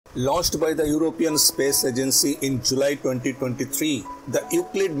Launched by the European Space Agency in July 2023, the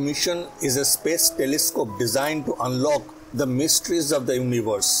Euclid mission is a space telescope designed to unlock the mysteries of the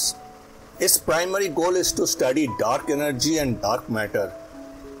universe. Its primary goal is to study dark energy and dark matter.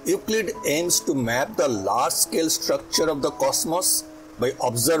 Euclid aims to map the large-scale structure of the cosmos by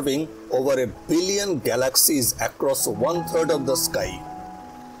observing over 1 billion galaxies across 1/3 of the sky.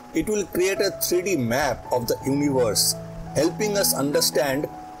 It will create a 3D map of the universe, helping us understand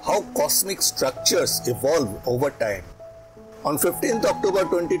how cosmic structures evolve over time. On 15th October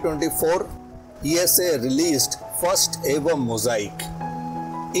 2024, ESA released first ever mosaic.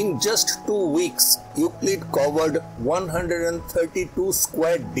 In just 2 weeks, Euclid covered 132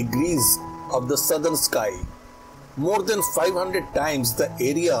 square degrees of the southern sky, more than 500 times the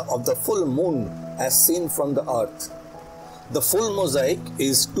area of the full moon as seen from the Earth. The full mosaic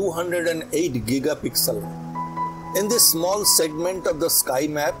is 208 gigapixel. In this small segment of the sky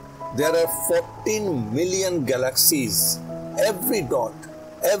map, there are 14 million galaxies. Every dot,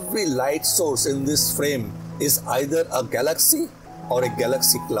 every light source in this frame is either a galaxy or a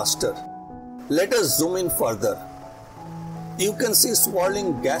galaxy cluster. Let us zoom in further. You can see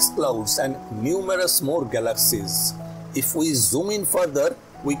swirling gas clouds and numerous more galaxies. If we zoom in further,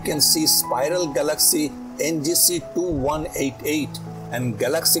 we can see spiral galaxy NGC 2188 and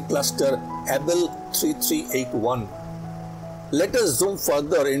galaxy cluster Abell 3381. Let us zoom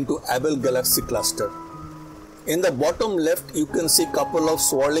further into Abell galaxy cluster. In the bottom left, you can see couple of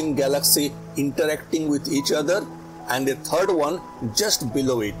swirling galaxies interacting with each other and a third one just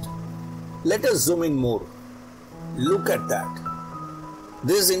below it. Let us zoom in more. Look at that.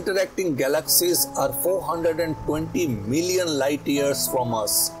 These interacting galaxies are 420 million light years from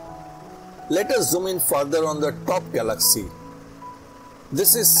us. Let us zoom in further on the top galaxy.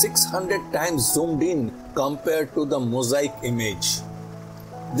 This is 600 times zoomed in compared to the mosaic image.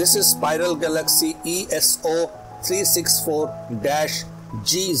 This is spiral galaxy ESO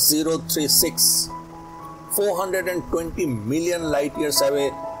 364-G036, 420 million light years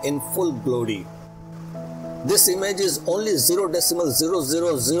away in full glory. This image is only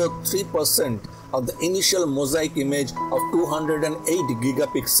 0.0003% of the initial mosaic image of 208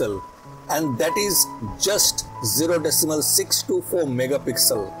 gigapixel, and that is just 0.624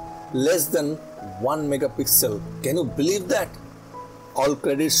 megapixel, less than 1 megapixel. Can you believe that? All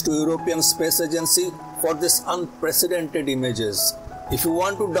credits to European Space Agency for this unprecedented images. If you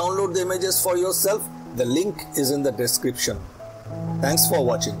want to download the images for yourself, the link is in the description. Thanks for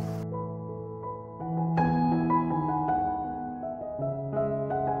watching.